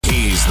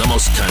the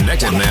most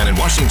connected man in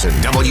Washington,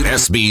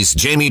 WSB's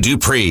Jamie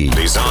Dupree.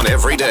 He's on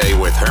every day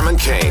with Herman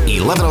Cain,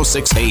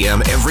 11:06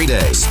 a.m. every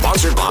day.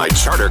 Sponsored by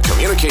Charter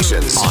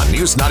Communications on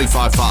News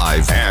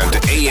 95.5 and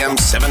AM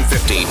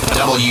 750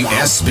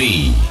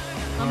 WSB.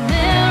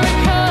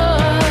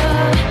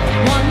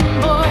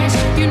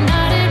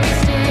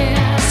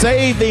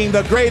 Saving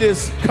the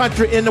greatest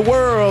country in the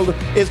world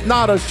is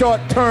not a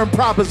short-term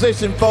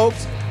proposition,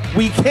 folks.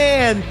 We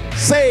can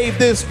save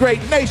this great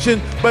nation,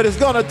 but it's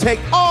going to take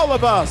all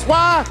of us.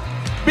 Why?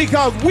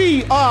 Because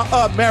we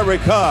are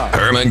America.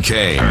 Herman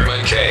Cain.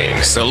 Herman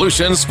Cain.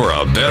 Solutions for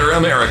a better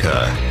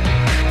America.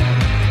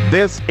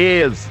 This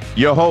is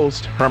your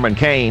host, Herman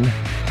Cain.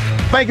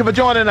 Thank you for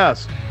joining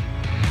us,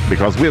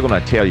 because we're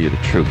going to tell you the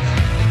truth.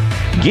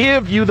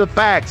 Give you the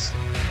facts,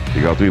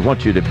 because we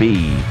want you to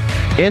be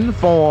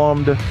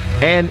informed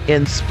and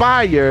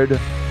inspired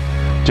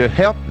to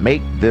help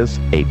make this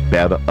a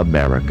better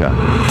America.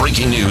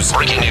 Breaking news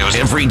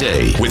every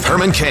day with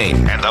Herman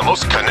Cain and the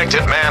most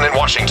connected man in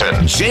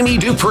Washington, Jamie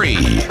Dupree.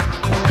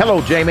 Hello,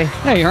 Jamie.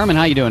 Hey, Herman,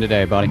 how you doing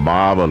today, buddy?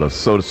 Marvelous.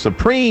 So the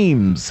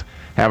Supremes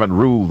haven't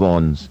ruled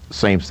on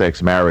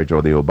same-sex marriage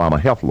or the Obama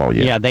health law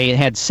yet. Yeah, they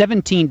had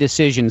 17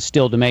 decisions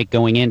still to make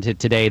going into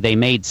today. They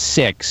made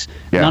 6.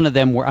 Yeah. None of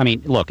them were, I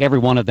mean, look, every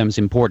one of them is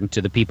important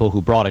to the people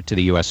who brought it to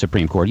the U.S.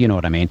 Supreme Court. You know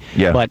what I mean?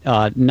 Yeah.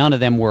 But none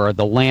of them were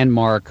the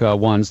landmark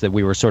ones that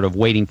we were sort of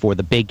waiting for,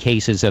 the big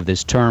cases of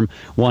this term,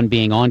 one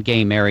being on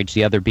gay marriage,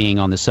 the other being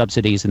on the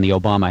subsidies and the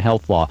Obama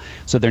health law.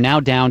 So they're now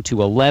down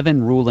to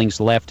 11 rulings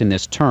left in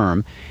this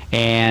term,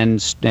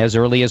 and as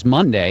early as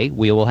Monday,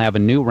 we will have a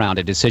new round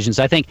of decisions.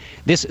 I think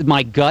this is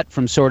my gut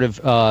from sort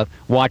of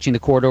watching the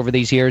court over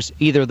these years.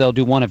 Either they'll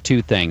do one of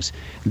two things.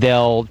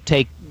 They'll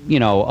take,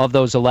 of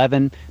those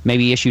 11,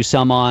 maybe issue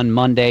some on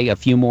Monday, a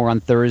few more on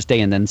Thursday,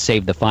 and then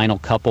save the final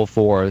couple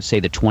for, say,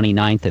 the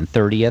 29th and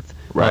 30th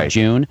of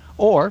June.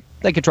 Or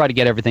they could try to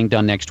get everything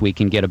done next week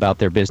and get about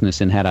their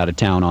business and head out of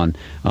town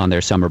on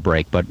their summer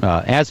break. But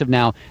as of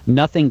now,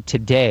 nothing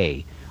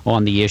today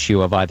on the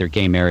issue of either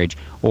gay marriage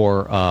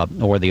or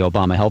the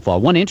Obama health law.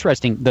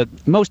 The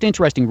most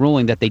interesting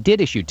ruling that they did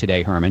issue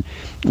today, Herman,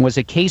 was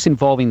a case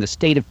involving the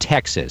state of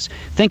Texas.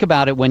 Think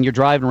about it: when you're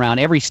driving around,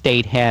 every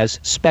state has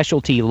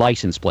specialty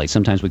license plates.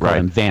 Sometimes we call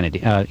them vanity,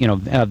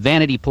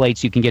 vanity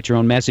plates. You can get your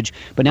own message,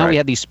 but now we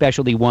have these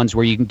specialty ones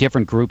where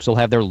different groups will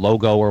have their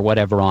logo or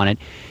whatever on it.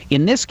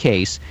 In this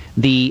case,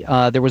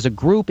 there was a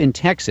group in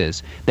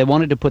Texas that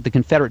wanted to put the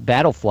Confederate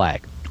battle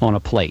flag on a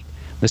plate.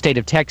 The state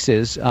of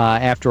Texas,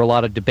 after a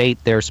lot of debate,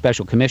 their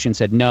special commission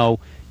said, no,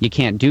 you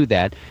can't do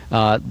that.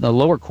 The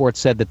lower court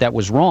said that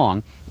was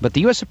wrong. But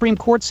the U.S. Supreme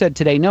Court said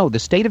today, no, the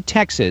state of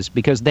Texas,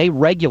 because they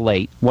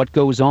regulate what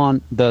goes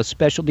on the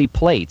specialty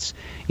plates,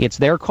 it's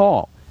their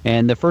call.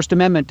 And the First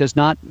Amendment does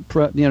not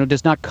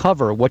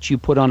cover what you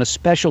put on a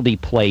specialty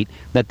plate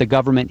that the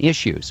government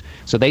issues.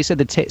 So they said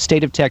the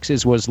state of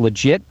Texas was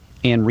legit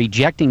in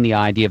rejecting the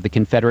idea of the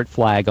Confederate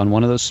flag on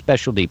one of those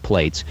specialty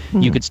plates.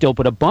 You could still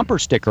put a bumper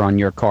sticker on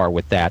your car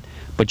with that,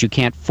 but you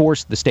can't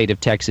force the state of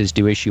Texas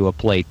to issue a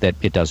plate that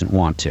it doesn't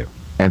want to.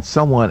 And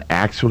someone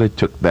actually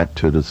took that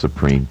to the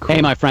Supreme Court.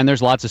 Hey, my friend,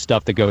 there's lots of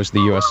stuff that goes to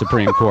the U.S.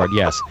 Supreme Court,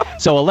 yes.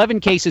 So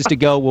 11 cases to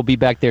go. We'll be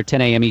back there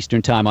 10 a.m.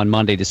 Eastern Time on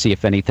Monday to see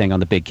if anything on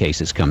the big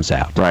cases comes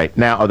out. Right.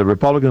 Now, are the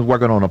Republicans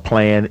working on a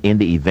plan in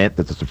the event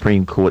that the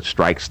Supreme Court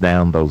strikes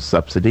down those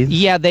subsidies?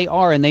 Yeah, they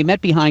are, and they met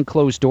behind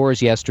closed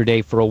doors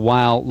yesterday for a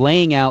while,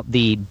 laying out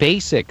the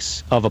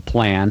basics of a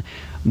plan.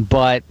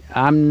 But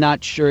I'm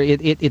not sure.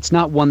 It's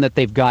not one that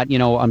they've got,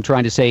 I'm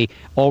trying to say,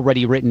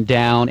 already written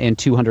down and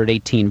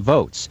 218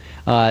 votes.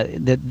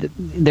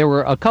 There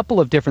were a couple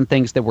of different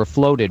things that were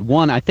floated.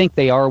 One, I think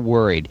they are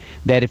worried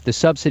that if the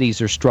subsidies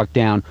are struck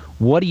down,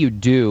 what do you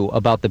do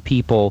about the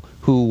people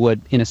who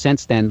would, in a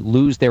sense, then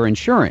lose their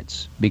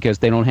insurance because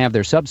they don't have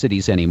their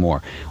subsidies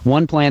anymore?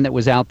 One plan that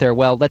was out there,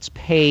 well, let's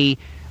pay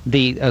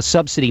the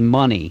subsidy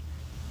money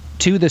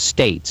to the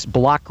states,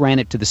 block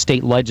grant it to the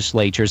state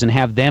legislatures, and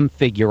have them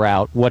figure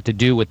out what to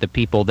do with the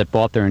people that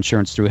bought their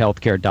insurance through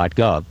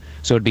healthcare.gov.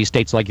 So it'd be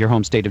states like your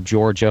home state of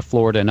Georgia,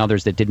 Florida, and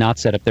others that did not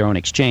set up their own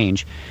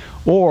exchange.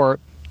 Or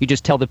you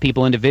just tell the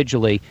people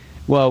individually,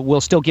 well,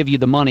 we'll still give you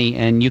the money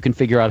and you can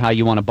figure out how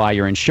you want to buy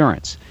your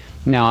insurance.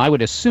 Now, I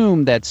would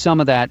assume that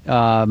some of that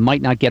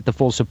might not get the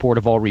full support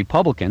of all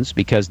Republicans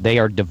because they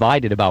are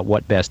divided about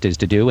what best is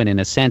to do, and in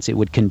a sense it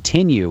would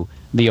continue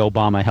the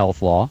Obama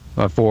health law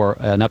for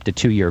an up to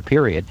 2-year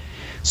period.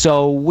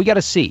 So we got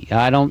to see.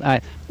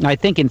 I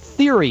think in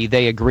theory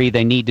they agree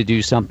they need to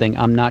do something.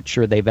 I'm not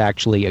sure they've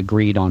actually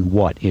agreed on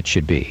what it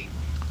should be.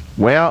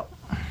 Well,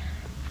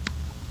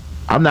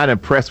 I'm not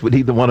impressed with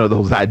either one of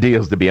those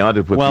ideas, to be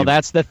honest with you. Well,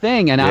 that's the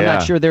thing, and I'm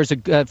not sure there's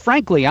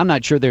frankly, I'm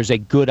not sure there's a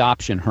good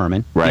option,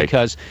 Herman. Right.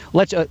 Because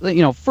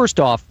first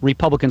off,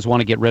 Republicans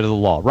want to get rid of the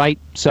law, right?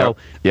 So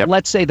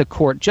let's say the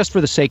court, just for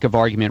the sake of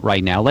argument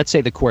right now, let's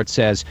say the court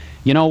says,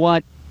 you know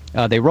what?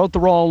 They wrote the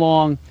law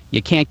along.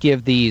 You can't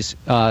give the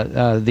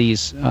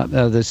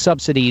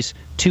subsidies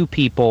to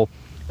people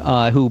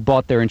who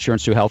bought their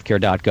insurance through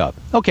healthcare.gov.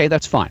 Okay,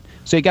 that's fine.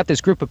 So you got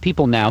this group of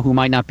people now who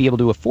might not be able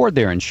to afford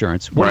their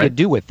insurance. What do you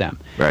do with them?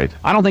 Right.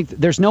 I don't think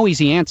there's no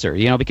easy answer,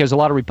 because a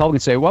lot of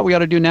Republicans say, what we ought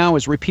to do now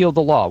is repeal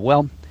the law.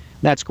 Well,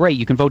 that's great.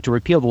 You can vote to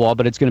repeal the law,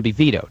 but it's going to be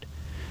vetoed.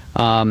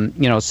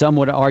 Some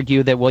would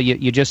argue that,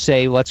 you just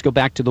say, let's go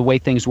back to the way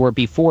things were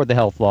before the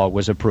health law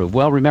was approved.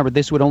 Well, remember,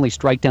 this would only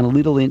strike down a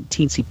little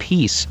teensy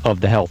piece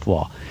of the health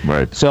law.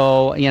 Right.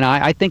 So,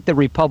 I think the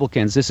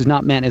Republicans, this is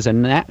not meant as a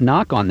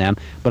knock on them,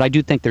 but I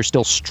do think they're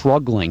still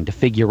struggling to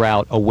figure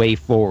out a way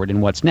forward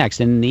and what's next.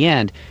 And in the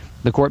end,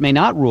 the court may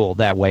not rule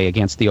that way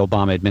against the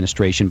Obama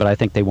administration, but I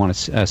think they want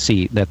to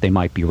see that they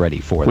might be ready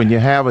for it. When you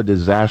have a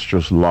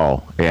disastrous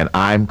law, and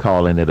I'm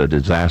calling it a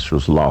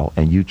disastrous law,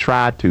 and you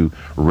try to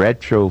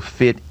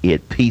retrofit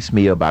it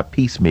piecemeal by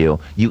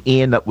piecemeal, you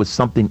end up with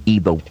something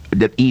even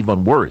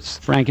worse.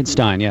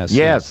 Frankenstein, yes.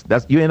 Yes,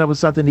 you end up with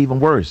something even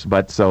worse.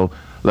 But so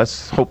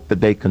let's hope that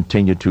they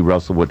continue to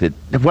wrestle with it.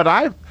 What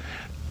I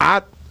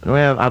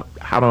don't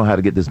know how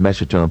to get this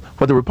message to them.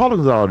 What the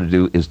Republicans ought to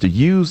do is to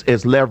use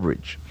as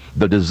leverage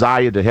the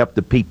desire to help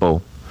the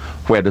people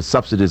where the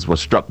subsidies were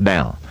struck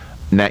down.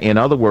 Now, in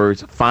other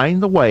words,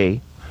 find the way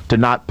to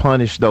not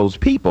punish those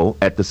people.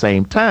 At the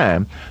same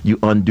time, you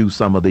undo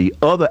some of the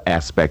other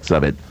aspects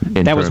of it.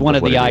 That was one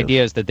of the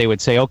ideas, that they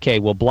would say, okay,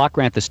 we'll block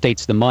grant the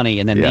states the money,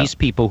 and then these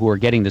people who are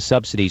getting the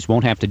subsidies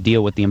won't have to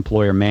deal with the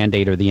employer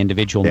mandate or the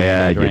individual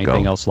mandate or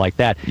anything else like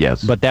that.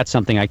 Yes. But that's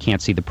something I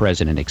can't see the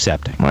president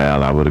accepting.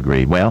 Well, I would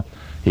agree. Well,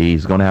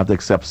 he's going to have to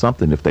accept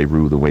something if they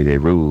rule the way they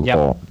rule.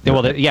 Yep.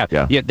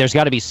 There's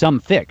got to be some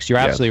fix. You're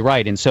absolutely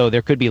right. And so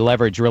there could be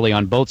leverage really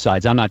on both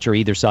sides. I'm not sure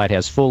either side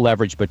has full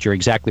leverage, but you're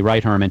exactly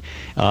right, Herman.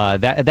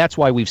 That's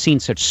why we've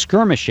seen such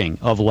skirmishing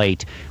of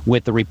late,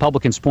 with the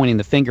Republicans pointing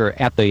the finger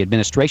at the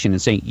administration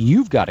and saying,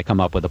 you've got to come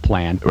up with a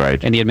plan.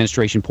 Right. And the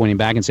administration pointing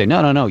back and saying,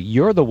 no,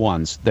 you're the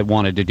ones that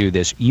wanted to do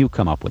this. You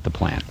come up with the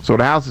plan. So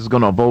the House is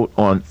going to vote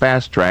on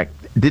fast track.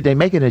 Did they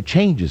make any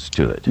changes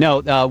to it?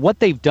 No. What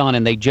they've done,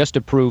 and they just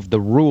approved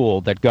the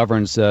rule that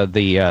governs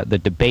the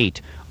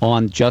debate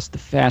on just the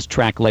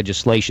fast-track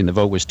legislation. The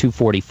vote was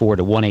 244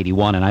 to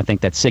 181, and I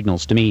think that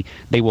signals to me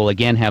they will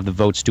again have the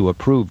votes to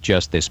approve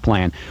just this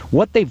plan.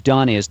 What they've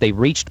done is they've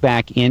reached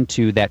back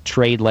into that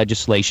trade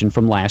legislation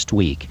from last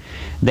week.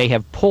 They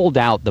have pulled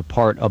out the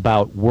part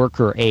about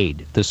worker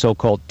aid, the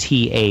so-called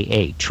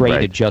TAA,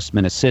 Trade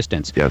Adjustment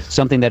Assistance,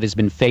 something that has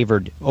been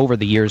favored over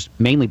the years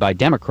mainly by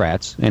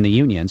Democrats and the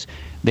unions.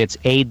 That's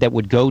aid that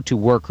would go to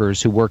workers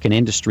who work in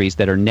industries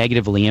that are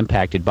negatively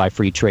impacted by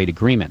free trade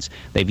agreements.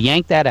 They've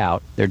yanked that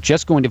out. They're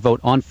just going to vote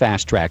on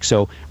fast track.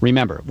 So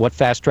remember, what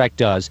fast track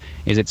does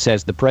is it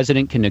says the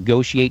president can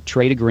negotiate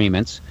trade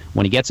agreements.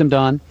 When he gets them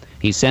done,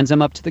 he sends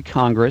them up to the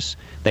Congress.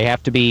 They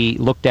have to be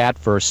looked at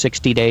for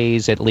 60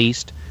 days at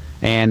least,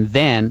 and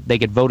then they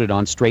get voted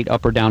on, straight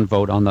up or down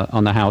vote on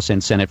the House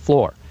and Senate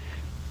floor.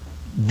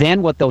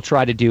 Then what they'll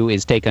try to do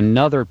is take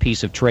another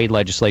piece of trade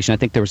legislation. I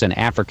think there was an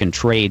African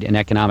trade and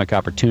economic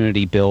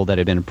opportunity bill that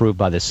had been approved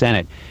by the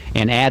Senate,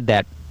 and add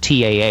that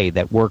TAA,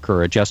 that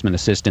worker adjustment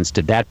assistance,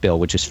 to that bill,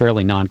 which is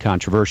fairly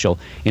non-controversial,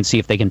 and see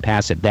if they can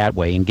pass it that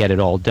way and get it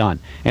all done.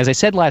 As I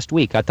said last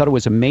week, I thought it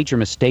was a major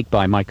mistake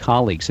by my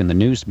colleagues in the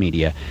news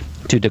media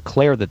to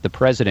declare that the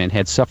president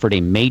had suffered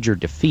a major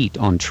defeat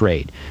on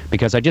trade,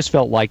 because I just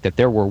felt like that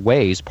there were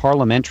ways,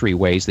 parliamentary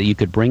ways, that you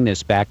could bring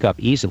this back up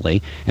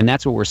easily, and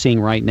that's what we're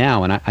seeing right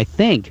now. And I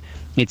think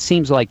it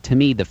seems like, to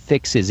me, the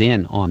fix is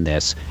in on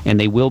this, and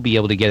they will be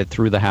able to get it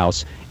through the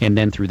House and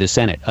then through the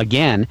Senate.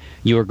 Again,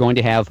 you are going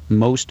to have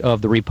most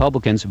of the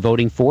Republicans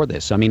voting for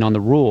this. I mean, on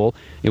the rule,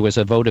 it was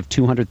a vote of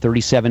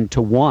 237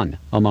 to 1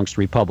 amongst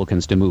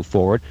Republicans to move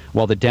forward,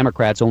 while the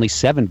Democrats, only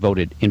 7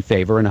 voted in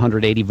favor and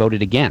 180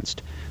 voted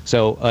against.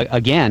 So,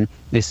 again,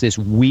 this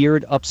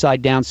weird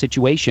upside-down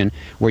situation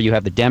where you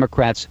have the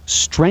Democrats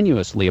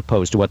strenuously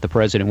opposed to what the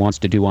president wants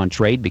to do on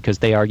trade because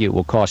they argue it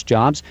will cost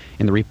jobs,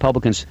 and the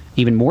Republicans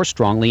even more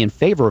strongly in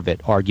favor of it,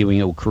 arguing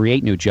it will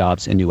create new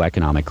jobs and new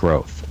economic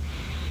growth.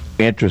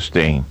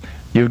 Interesting.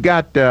 You've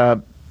got,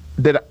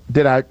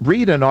 did I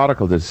read an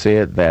article that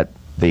said that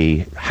the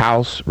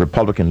House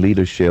Republican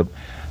leadership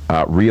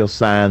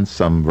reassigned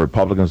some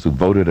Republicans who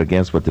voted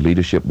against what the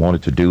leadership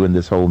wanted to do in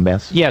this whole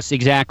mess? Yes,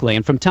 exactly.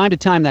 And from time to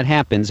time that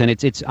happens, and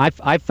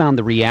I've found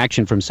the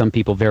reaction from some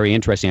people very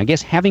interesting. I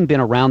guess, having been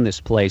around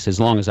this place as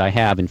long as I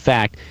have, in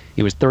fact,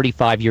 it was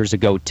 35 years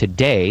ago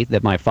today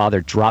that my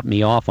father dropped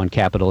me off on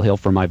Capitol Hill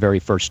for my very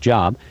first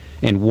job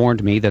and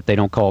warned me that they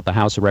don't call it the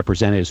House of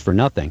Representatives for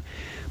nothing.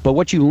 But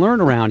what you learn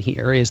around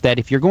here is that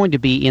if you're going to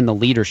be in the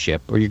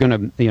leadership, or you're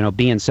going to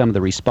be in some of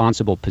the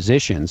responsible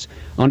positions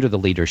under the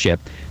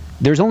leadership,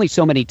 there's only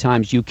so many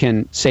times you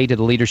can say to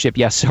the leadership,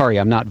 yes, sorry,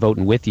 I'm not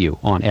voting with you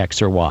on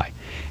X or Y.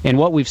 And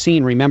what we've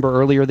seen, remember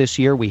earlier this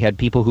year, we had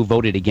people who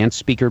voted against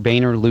Speaker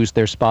Boehner lose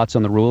their spots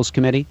on the Rules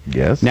Committee.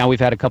 Yes. Now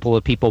we've had a couple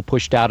of people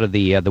pushed out of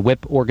the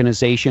whip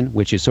organization,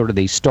 which is sort of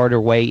the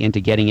starter way into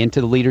getting into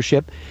the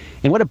leadership.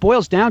 And what it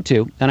boils down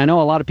to, and I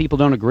know a lot of people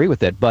don't agree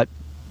with it, but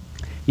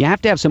you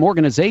have to have some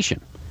organization.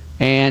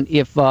 And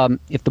if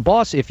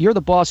you're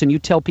the boss and you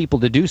tell people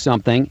to do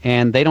something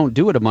and they don't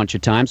do it a bunch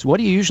of times, what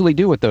do you usually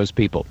do with those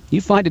people?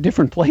 You find a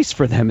different place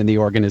for them in the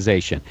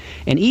organization.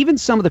 And even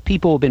some of the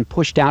people who have been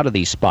pushed out of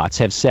these spots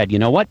have said, you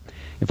know what?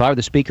 If I were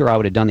the speaker, I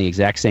would have done the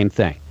exact same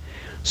thing.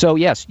 So,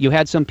 yes, you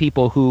had some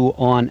people who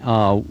on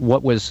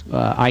what was,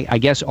 I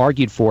guess,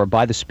 argued for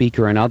by the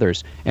speaker and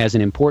others as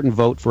an important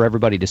vote for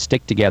everybody to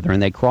stick together,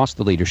 and they crossed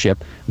the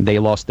leadership. They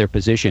lost their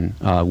position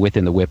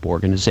within the whip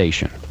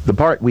organization. The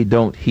part we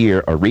don't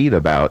hear or read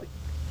about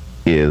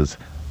is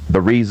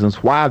the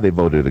reasons why they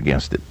voted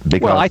against it.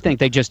 Because, well, I think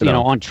they just,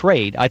 on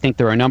trade, I think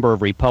there are a number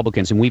of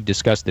Republicans, and we've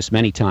discussed this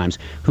many times,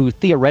 who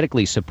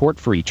theoretically support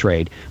free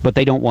trade, but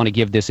they don't want to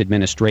give this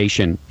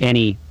administration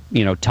any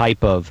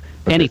type of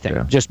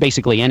anything, just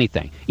basically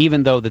anything.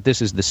 Even though that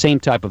this is the same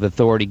type of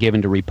authority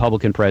given to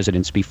Republican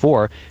presidents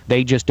before,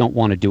 they just don't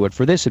want to do it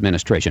for this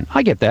administration.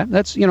 I get that.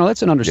 That's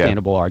an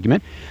understandable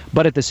argument.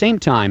 But at the same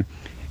time,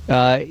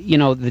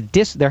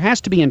 there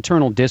has to be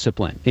internal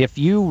discipline. If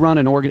you run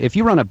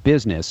a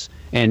business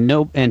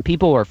and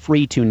people are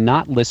free to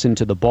not listen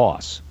to the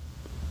boss,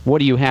 what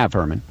do you have,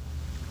 Herman?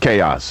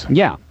 Chaos.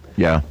 Yeah.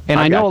 Yeah.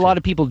 And I know a lot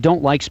of people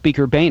don't like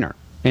Speaker Boehner.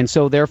 And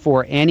so,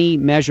 therefore, any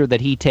measure that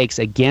he takes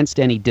against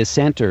any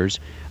dissenters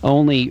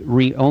only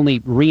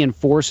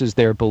reinforces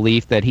their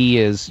belief that he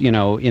is,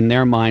 in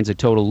their minds, a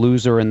total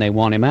loser and they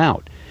want him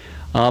out.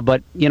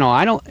 But,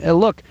 I don't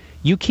look.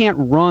 You can't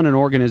run an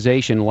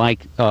organization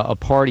like a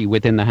party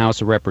within the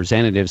House of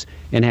Representatives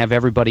and have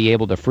everybody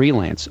able to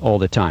freelance all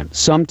the time.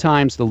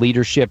 Sometimes the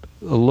leadership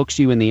looks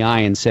you in the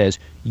eye and says,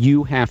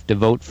 you have to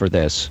vote for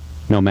this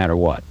no matter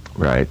what.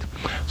 Right.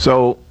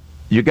 So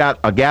you got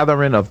a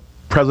gathering of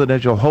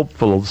presidential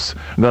hopefuls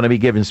going to be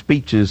giving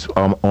speeches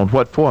on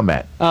what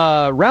format?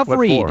 Ralph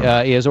Reed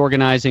is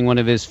organizing one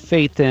of his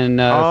faith and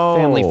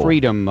family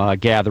freedom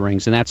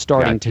gatherings, and that's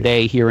starting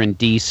today here in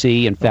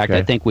D.C. In fact,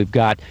 I think we've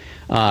got,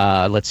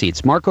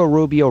 it's Marco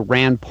Rubio,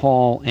 Rand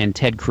Paul, and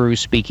Ted Cruz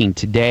speaking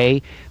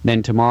today.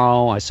 Then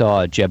tomorrow I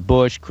saw Jeb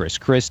Bush, Chris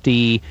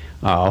Christie,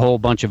 a whole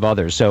bunch of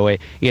others. So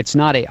it's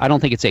not I don't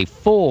think it's a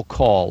full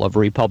call of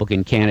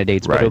Republican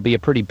candidates, but it'll be a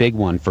pretty big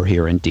one for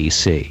here in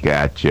D.C.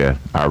 Gotcha.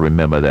 I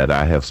remember that.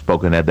 I have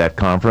spoken at that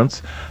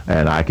conference,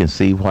 and I can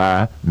see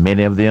why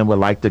many of them would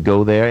like to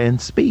go there and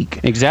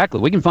speak. Exactly.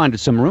 We can find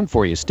some room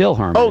for you still,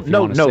 Herman. Oh,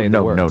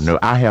 no.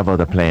 I have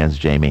other plans,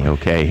 Jamie,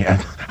 okay?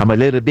 I'm a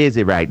little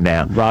busy right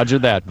now. Roger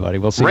that, buddy.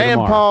 We'll see you tomorrow.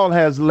 Rand Paul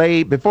has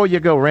before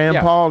you go,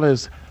 Paul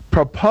has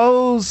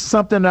proposed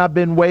something I've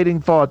been waiting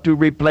for to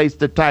replace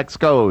the tax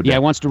code. Yeah, he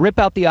wants to rip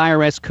out the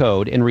IRS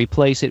code and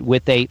replace it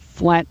with a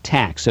flat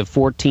tax of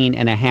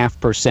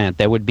 14.5%.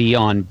 That would be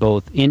on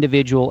both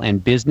individual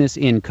and business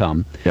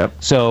income. Yep.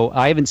 So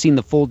I haven't seen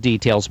the full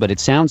details, but it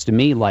sounds to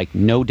me like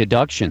no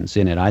deductions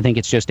in it. I think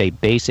it's just a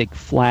basic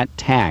flat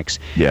tax.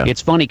 Yeah.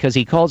 It's funny because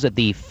he calls it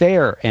the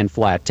fair and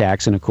flat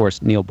tax, and of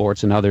course Neil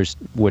Bortz and others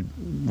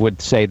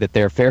would say that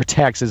their fair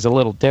tax is a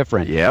little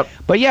different. Yep.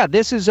 But yeah,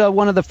 this is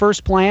one of the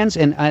first plans,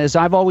 and as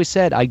I've always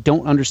said, I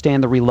don't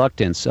understand the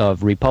reluctance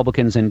of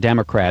Republicans and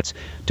Democrats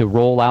to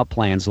roll out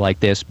plans like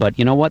this. But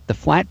you know what? The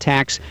flat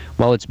tax,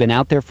 while it's been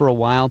out there for a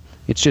while,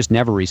 it's just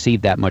never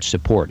received that much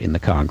support in the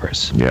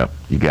Congress. Yeah,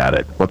 you got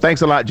it. Well,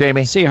 thanks a lot,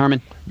 Jamie. See you,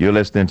 Herman. You're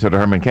listening to The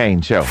Herman Cain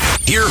Show.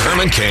 Hear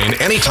Herman Cain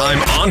anytime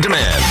on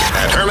demand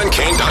at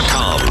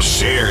HermanCain.com.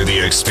 Share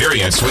the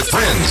experience with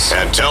friends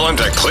and tell them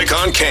to click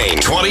on Cain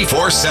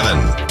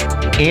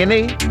 24/7.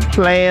 Any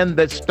plan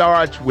that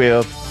starts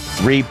with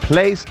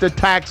replace the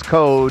tax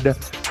code,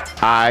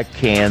 I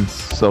can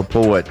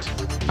support.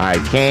 I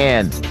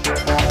can.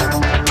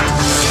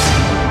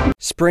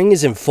 Spring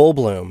is in full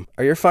bloom.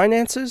 Are your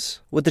finances?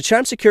 With the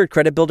Chime Secured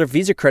Credit Builder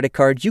Visa Credit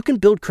Card, you can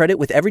build credit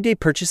with everyday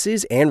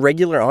purchases and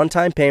regular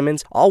on-time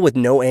payments, all with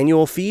no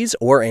annual fees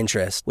or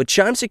interest. With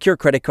Chime Secured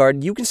Credit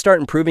Card, you can start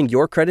improving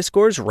your credit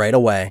scores right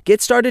away.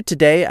 Get started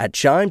today at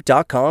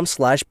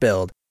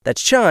chime.com/build.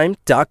 That's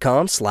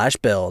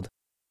chime.com/build.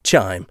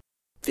 Chime.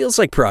 Feels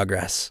like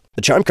progress.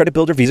 The Chime Credit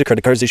Builder Visa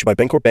Credit Card is issued by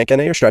Bancorp Bank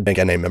N.A. or Stride Bank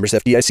N.A. Members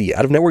FDIC.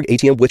 Out-of-network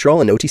ATM withdrawal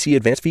and OTC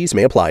advance fees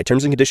may apply.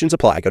 Terms and conditions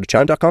apply. Go to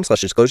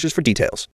chime.com/disclosures for details.